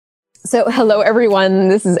So hello, everyone.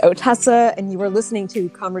 This is Otessa, and you are listening to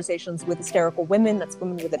Conversations with Hysterical Women. That's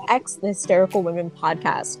Women with an X, the Hysterical Women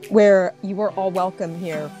podcast, where you are all welcome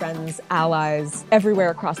here, friends, allies, everywhere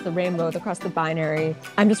across the rainbow, across the binary.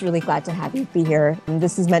 I'm just really glad to have you be here. And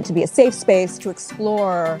this is meant to be a safe space to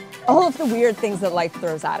explore all of the weird things that life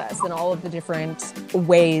throws at us and all of the different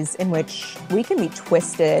ways in which we can be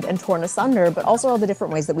twisted and torn asunder, but also all the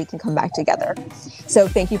different ways that we can come back together. So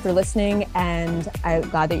thank you for listening, and I'm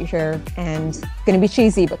glad that you're here. And going to be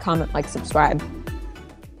cheesy, but comment, like, subscribe.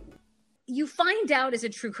 You find out as a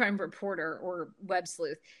true crime reporter or web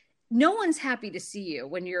sleuth, no one's happy to see you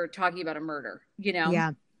when you're talking about a murder, you know?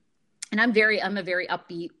 Yeah. And I'm a very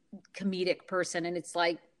upbeat, comedic person. And it's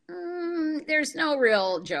like, there's no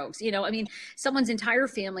real jokes. You know, I mean, someone's entire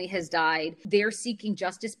family has died. They're seeking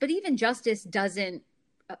justice, but even justice doesn't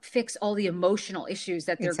fix all the emotional issues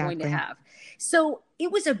that they're going to have. So it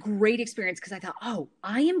was a great experience because I thought, oh,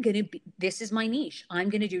 this is my niche. I'm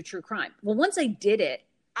going to do true crime. Well, once I did it,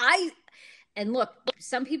 and look,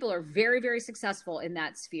 some people are very, very successful in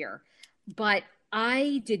that sphere, but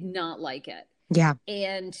I did not like it. Yeah.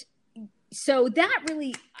 And so that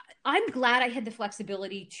really, I'm glad I had the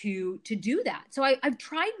flexibility to do that. So I've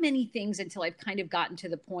tried many things until I've kind of gotten to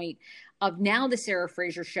the point of now the Sarah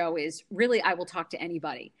Fraser show is really, I will talk to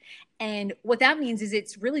anybody. And what that means is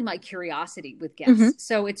it's really my curiosity with guests. Mm-hmm.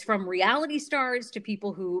 So it's from reality stars to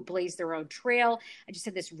people who blaze their own trail. I just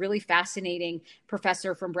had this really fascinating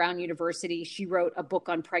professor from Brown University. She wrote a book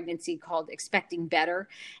on pregnancy called Expecting Better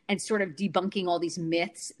and sort of debunking all these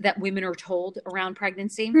myths that women are told around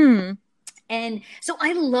pregnancy. And so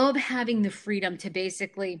I love having the freedom to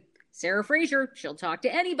basically, Sarah Fraser, she'll talk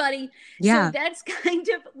to anybody. Yeah. So that's kind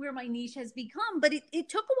of where my niche has become, but it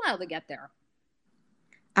took a while to get there.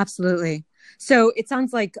 Absolutely. So it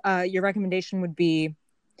sounds like your recommendation would be, I'm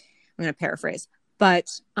going to paraphrase, but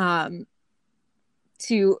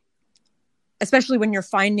to, especially when you're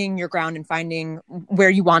finding your ground and finding where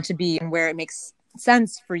you want to be and where it makes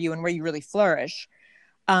sense for you and where you really flourish,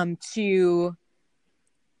 to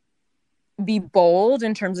be bold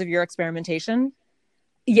in terms of your experimentation.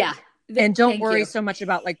 Yeah. And don't worry so much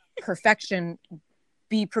about like perfection.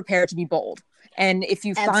 Be prepared to be bold. And if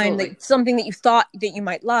you find that something that you thought that you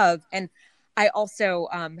might love, and I also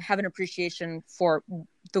have an appreciation for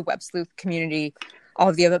the web sleuth community, all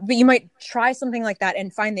of the other, but you might try something like that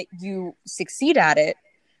and find that you succeed at it,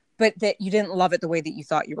 but that you didn't love it the way that you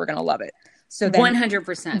thought you were going to love it. So then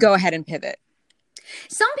 100% go ahead and pivot.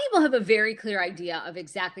 Some people have a very clear idea of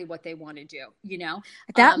exactly what they want to do, you know?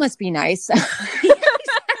 That must be nice. Yeah,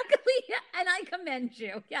 exactly. And I commend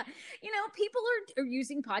you. Yeah. You know, people are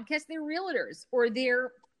using podcasts, they're realtors or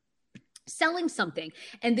they're selling something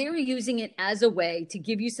and they're using it as a way to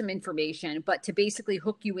give you some information, but to basically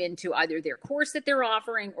hook you into either their course that they're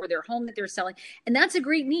offering or their home that they're selling. And that's a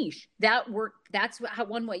great niche. That's how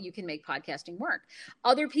one way you can make podcasting work.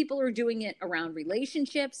 Other people are doing it around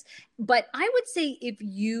relationships, but I would say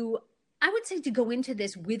to go into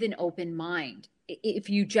this with an open mind. If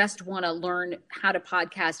you just want to learn how to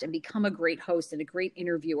podcast and become a great host and a great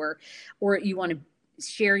interviewer, or you want to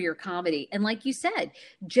share your comedy. And like you said,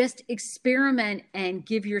 just experiment and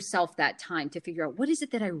give yourself that time to figure out what is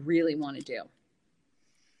it that I really want to do.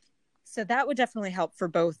 So that would definitely help for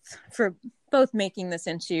both making this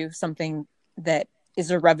into something that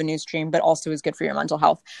is a revenue stream, but also is good for your mental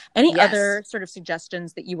health. Any other sort of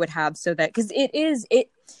suggestions that you would have so that, because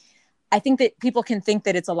I think that people can think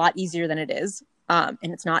that it's a lot easier than it is. And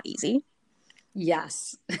it's not easy.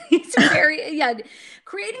 Yes. It's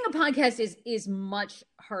creating a podcast is much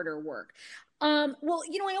harder work. Well,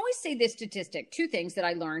 you know, I always say this statistic, two things that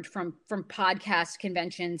I learned from podcast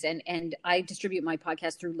conventions and I distribute my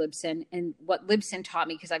podcast through Libsyn, and what Libsyn taught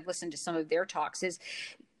me, because I've listened to some of their talks, is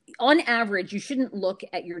on average, you shouldn't look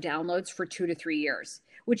at your downloads for 2 to 3 years,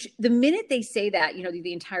 which the minute they say that, you know,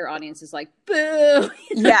 the entire audience is like, boo.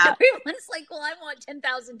 Yeah. Everyone's like, well, I want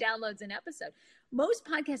 10,000 downloads an episode. Most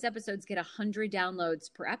podcast episodes get 100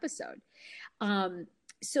 downloads per episode.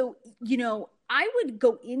 So, you know, I would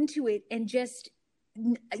go into it and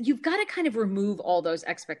you've got to kind of remove all those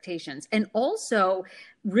expectations and also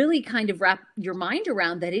really kind of wrap your mind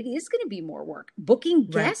around that it is going to be more work. Booking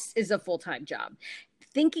guests is a full-time job.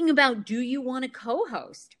 Thinking about, do you want to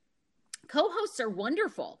co-host? Co-hosts are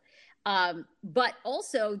wonderful. But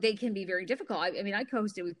also they can be very difficult. I mean, I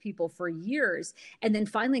co-hosted with people for years and then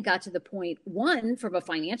finally got to the point, one, from a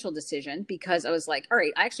financial decision, because I was like, all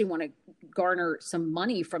right, I actually want to garner some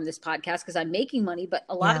money from this podcast because I'm making money, but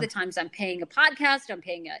a lot of the times I'm paying a podcast, I'm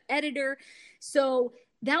paying an editor. So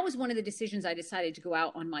that was one of the decisions I decided to go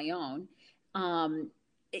out on my own.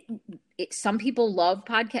 some people love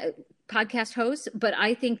podcast hosts, but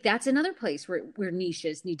I think that's another place where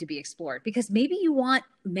niches need to be explored, because maybe you want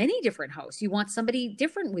many different hosts. You want somebody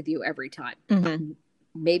different with you every time. Mm-hmm.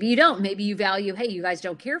 Maybe you don't. Maybe you value, hey, you guys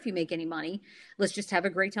don't care if you make any money. Let's just have a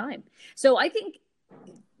great time. So I think,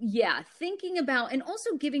 yeah, thinking about, and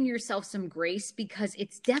also giving yourself some grace, because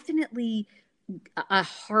it's definitely a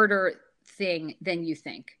harder thing than you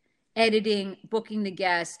think. Editing, booking the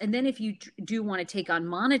guests. And then if you do want to take on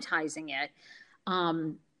monetizing it,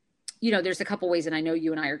 there's a couple ways, and I know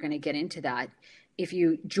you and I are going to get into that. If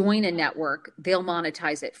you join a network, they'll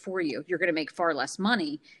monetize it for you. You're going to make far less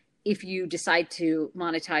money. If you decide to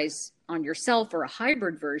monetize on yourself or a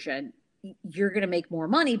hybrid version, you're going to make more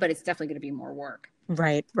money, but it's definitely going to be more work.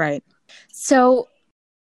 Right. So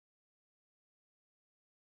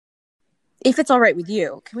if it's all right with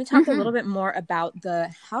you, can we talk a little bit more about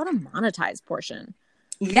the how to monetize portion?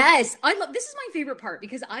 Yes. This is my favorite part,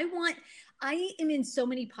 because I am in so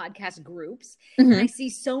many podcast groups, and I see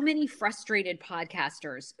so many frustrated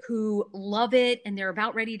podcasters who love it and they're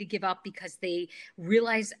about ready to give up because they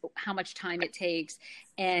realize how much time it takes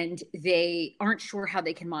and they aren't sure how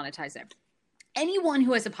they can monetize it. Anyone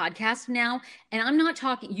who has a podcast now, and I'm not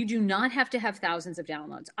talking, you do not have to have thousands of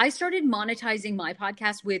downloads. I started monetizing my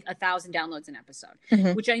podcast with 1,000 downloads an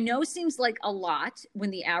episode, which I know seems like a lot when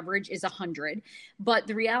the average is 100. But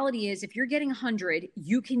the reality is, if you're getting 100,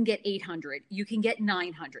 you can get 800, you can get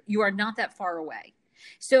 900. You are not that far away.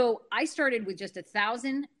 So I started with just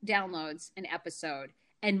 1,000 downloads an episode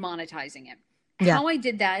and monetizing it. Yeah. How I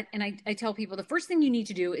did that, and I tell people, the first thing you need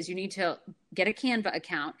to do is you need to get a Canva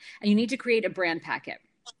account, and you need to create a brand packet.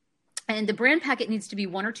 And the brand packet needs to be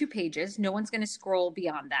 1 or 2 pages. No one's going to scroll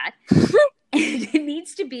beyond that. And it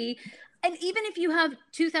needs to be, and even if you have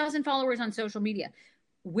 2,000 followers on social media,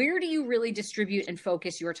 where do you really distribute and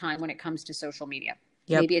focus your time when it comes to social media?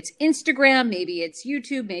 Yep. Maybe it's Instagram, maybe it's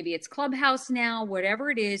YouTube, maybe it's Clubhouse now, whatever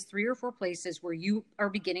it is, 3 or 4 places where you are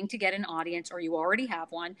beginning to get an audience, or you already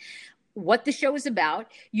have one. What the show is about.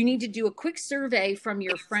 You need to do a quick survey from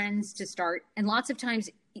your friends to start. And lots of times,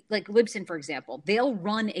 like Libsyn, for example, they'll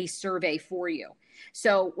run a survey for you.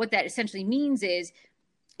 So what that essentially means is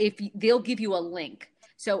they'll give you a link.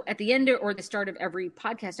 So at the end or the start of every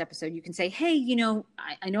podcast episode, you can say, hey,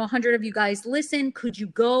 I know 100 of you guys listen. Could you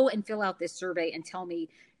go and fill out this survey and tell me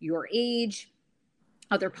your age,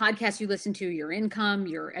 other podcasts you listen to, your income,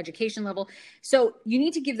 your education level. So you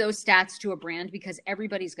need to give those stats to a brand, because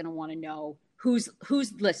everybody's going to want to know who's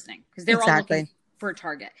listening, because they're all looking for a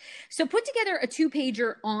target. So put together a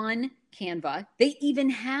 2-pager on Canva. They even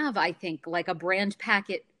have, I think, like a brand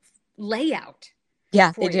packet layout.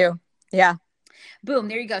 Yeah, they do. Yeah. Boom.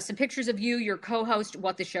 There you go. Some pictures of you, your co-host,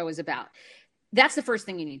 what the show is about. That's the first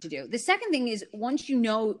thing you need to do. The second thing is, once you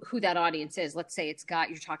know who that audience is, let's say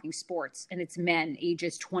you're talking sports and it's men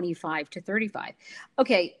ages 25 to 35.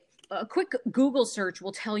 Okay. A quick Google search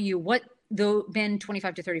will tell you what the men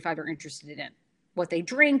 25 to 35 are interested in, what they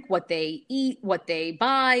drink, what they eat, what they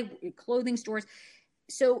buy, clothing stores.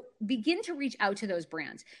 So begin to reach out to those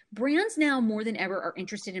brands. Brands now more than ever are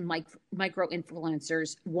interested in micro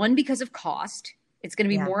influencers. One, because of cost. It's going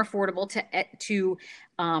to be more affordable to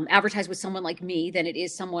advertise with someone like me than it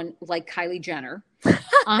is someone like Kylie Jenner.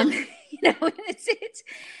 And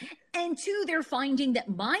 2, they're finding that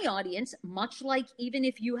my audience, much like even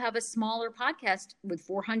if you have a smaller podcast with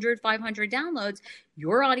 400, 500 downloads,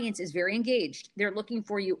 your audience is very engaged. They're looking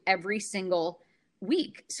for you every single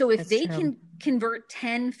week. So if they can convert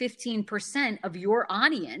 10, 15% of your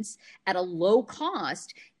audience at a low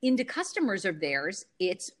cost into customers of theirs,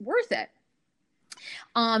 it's worth it.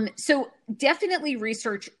 So definitely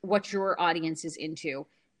research what your audience is into,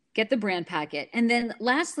 get the brand packet. And then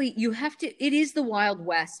lastly, it is the Wild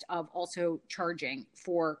West of also charging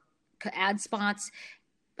for ad spots,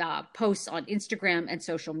 posts on Instagram and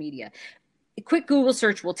social media. A quick Google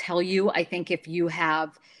search will tell you, I think if you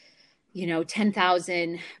have,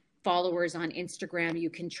 10,000 followers on Instagram, you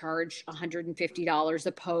can charge $150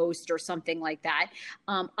 a post or something like that.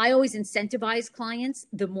 I always incentivize clients.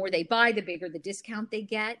 The more they buy, the bigger the discount they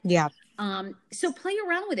get. Yeah. So play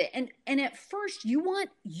around with it. And at first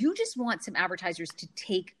you just want some advertisers to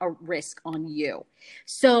take a risk on you.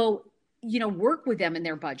 So, work with them in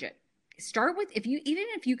their budget. Start with, even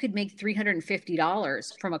if you could make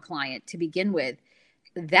 $350 from a client to begin with,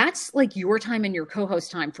 that's like your time and your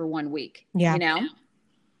co-host time for 1 week. Yeah.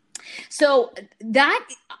 So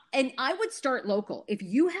and I would start local. If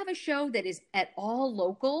you have a show that is at all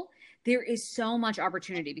local, there is so much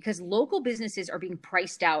opportunity, because local businesses are being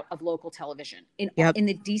priced out of local television in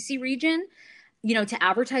the DC region. to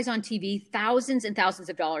advertise on TV, thousands and thousands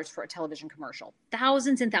of dollars for a television commercial,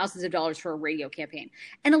 thousands and thousands of dollars for a radio campaign.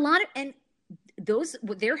 And those,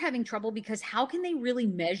 they're having trouble because how can they really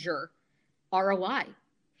measure ROI?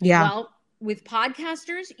 Yeah. Well, with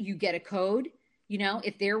podcasters, you get a code.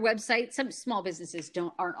 If their website, some small businesses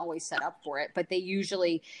aren't always set up for it, but they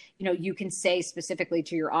usually, you can say specifically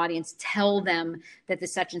to your audience, tell them that the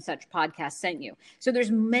such and such podcast sent you. So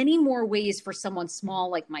there's many more ways for someone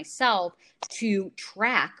small like myself to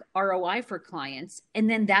track ROI for clients. And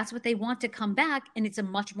then that's what they want to come back. And it's a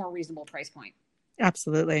much more reasonable price point.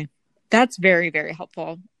 Absolutely. That's very, very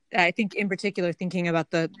helpful. I think in particular, thinking about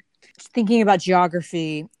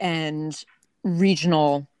geography and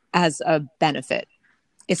regional as a benefit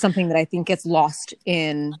is something that I think gets lost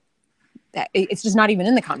in that. It's just not even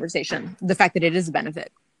in the conversation, the fact that it is a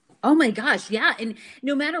benefit. Oh my gosh. Yeah. And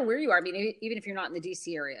no matter where you are, I mean, even if you're not in the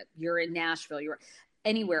DC area, you're in Nashville, you're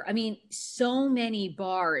anywhere. I mean, so many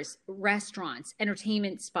bars, restaurants,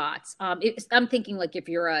 entertainment spots. I'm thinking like if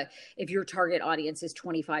your target audience is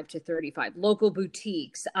 25 to 35, local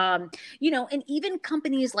boutiques, and even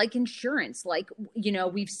companies like insurance,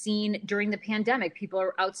 we've seen during the pandemic, people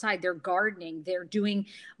are outside, they're gardening, they're doing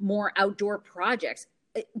more outdoor projects.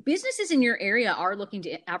 Businesses in your area are looking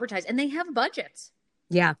to advertise and they have budgets.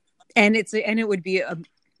 Yeah. And it would be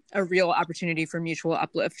a real opportunity for mutual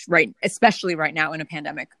uplift, right? Especially right now in a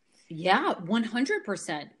pandemic. Yeah,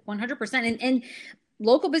 100%, 100%. And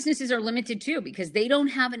local businesses are limited too, because they don't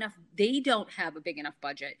have a big enough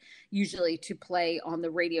budget usually to play on the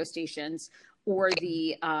radio stations or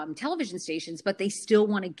the television stations, but they still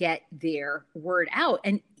want to get their word out.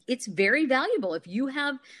 And it's very valuable. If you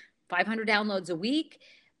have 500 downloads a week,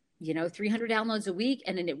 300 downloads a week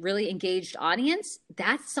and a really engaged audience,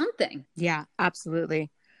 that's something. Yeah,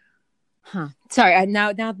 absolutely. Huh. Sorry,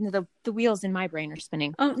 now the wheels in my brain are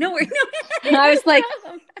spinning. Oh, no worries. No. I was like,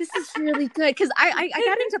 this is really good. Because I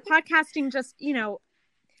got into podcasting just,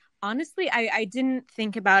 honestly, I didn't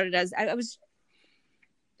think about it as I was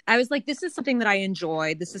like, this is something that I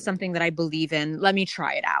enjoy. This is something that I believe in. Let me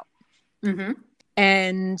try it out. Mm-hmm.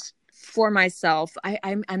 And for myself,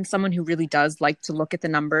 I'm someone who really does like to look at the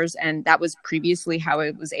numbers. And that was previously how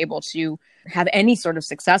I was able to have any sort of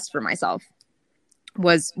success for myself,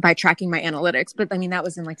 was by tracking my analytics. But I mean, that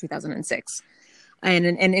was in like 2006 and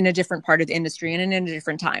in a different part of the industry and in a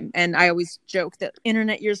different time. And I always joke that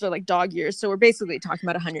internet years are like dog years. So we're basically talking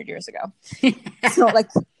about 100 years ago. So like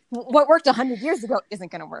what worked 100 years ago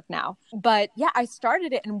isn't going to work now. But yeah, I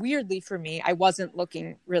started it. And weirdly for me, I wasn't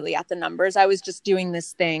looking really at the numbers. I was just doing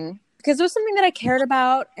this thing because it was something that I cared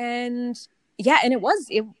about. And yeah, and it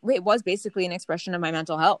was basically an expression of my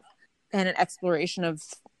mental health and an exploration of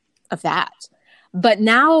that. But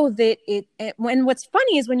now that when what's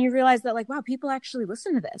funny is when you realize that like, wow, people actually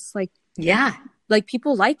listen to this. Like, yeah, like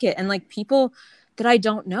people like it. And like people that I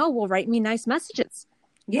don't know will write me nice messages.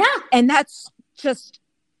 Yeah. And that's just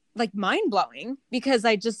like mind blowing because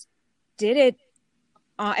I just did it.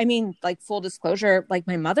 I mean, like full disclosure, like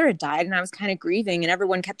my mother had died and I was kind of grieving and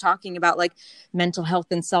everyone kept talking about like mental health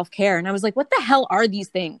and self-care. And I was like, what the hell are these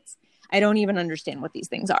things? I don't even understand what these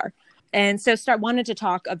things are. And so wanted to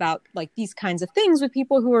talk about like these kinds of things with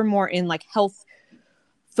people who are more in like health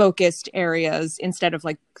focused areas instead of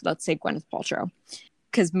like, let's say Gwyneth Paltrow,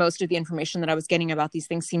 because most of the information that I was getting about these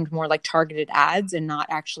things seemed more like targeted ads and not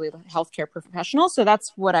actually healthcare professionals. So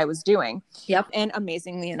that's what I was doing. Yep. And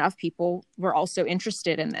amazingly enough, people were also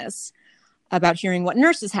interested in this, about hearing what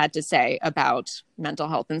nurses had to say about mental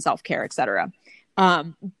health and self-care, et cetera.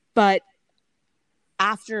 But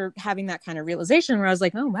after having that kind of realization where I was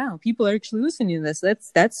like, oh, wow, people are actually listening to this.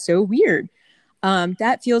 That's so weird.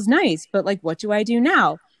 That feels nice. But like, what do I do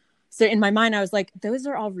now? So in my mind, I was like, those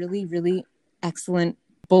are all really, really excellent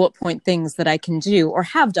bullet point things that I can do or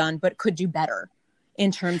have done, but could do better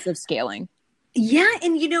in terms of scaling. Yeah.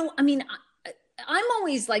 And, I mean, I'm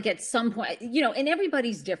always like at some point, and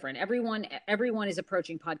everybody's different. Everyone is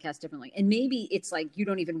approaching podcasts differently. And maybe it's like, you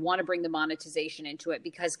don't even want to bring the monetization into it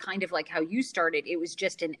because kind of like how you started, it was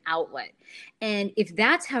just an outlet. And if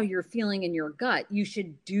that's how you're feeling in your gut, you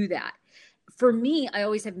should do that. For me, I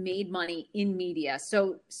always have made money in media.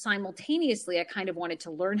 So simultaneously, I kind of wanted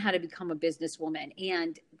to learn how to become a businesswoman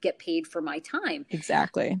and get paid for my time.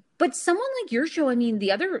 Exactly. But someone like your show, I mean,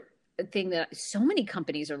 the other thing that so many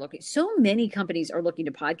companies are looking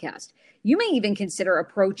to podcast. You may even consider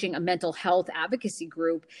approaching a mental health advocacy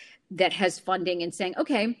group that has funding and saying,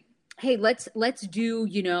 okay, hey, let's do,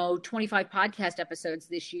 25 podcast episodes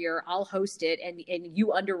this year. I'll host it and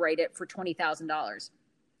you underwrite it for $20,000.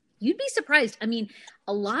 You'd be surprised. I mean,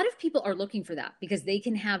 a lot of people are looking for that because they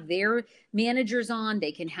can have their managers on,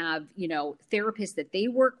 they can have, therapists that they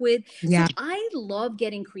work with. Yeah. So I love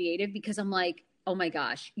getting creative because I'm like, oh my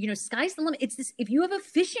gosh, sky's the limit. It's this, if you have a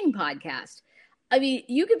fishing podcast, I mean,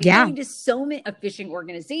 you could be going to a fishing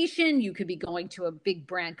organization, you could be going to a big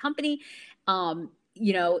brand company.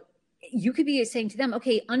 You could be saying to them,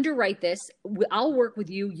 okay, underwrite this. I'll work with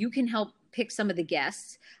you. You can help pick some of the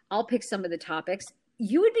guests. I'll pick some of the topics.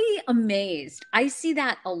 You would be amazed. I see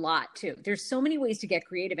that a lot too. There's so many ways to get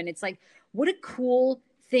creative. And it's like, what a cool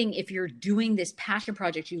thing if you're doing this passion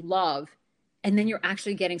project you love, and then you're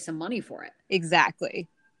actually getting some money for it. Exactly.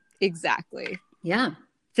 Yeah.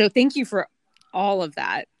 So thank you for all of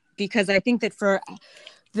that, because I think that for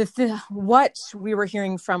what we were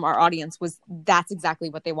hearing from our audience was that's exactly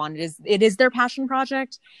what they wanted. It is their passion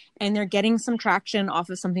project, and they're getting some traction off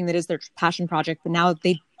of something that is their passion project, but now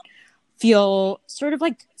they feel sort of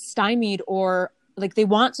like stymied, or like they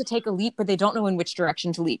want to take a leap, but they don't know in which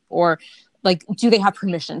direction to leap, or like, do they have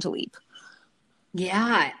permission to leap?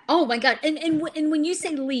 Yeah. Oh my God. And when you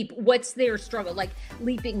say leap, what's their struggle? Like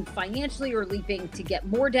leaping financially, or leaping to get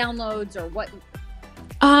more downloads, or what?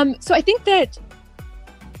 So I think that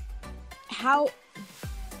how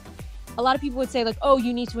a lot of people would say, like, oh,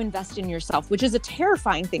 you need to invest in yourself, which is a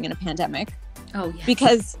terrifying thing in a pandemic. Oh, yeah.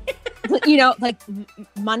 Because,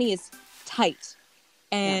 money is tight.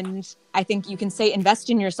 And I think you can say invest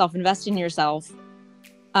in yourself.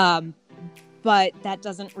 But that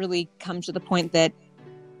doesn't really come to the point that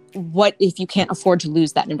what if you can't afford to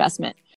lose that investment?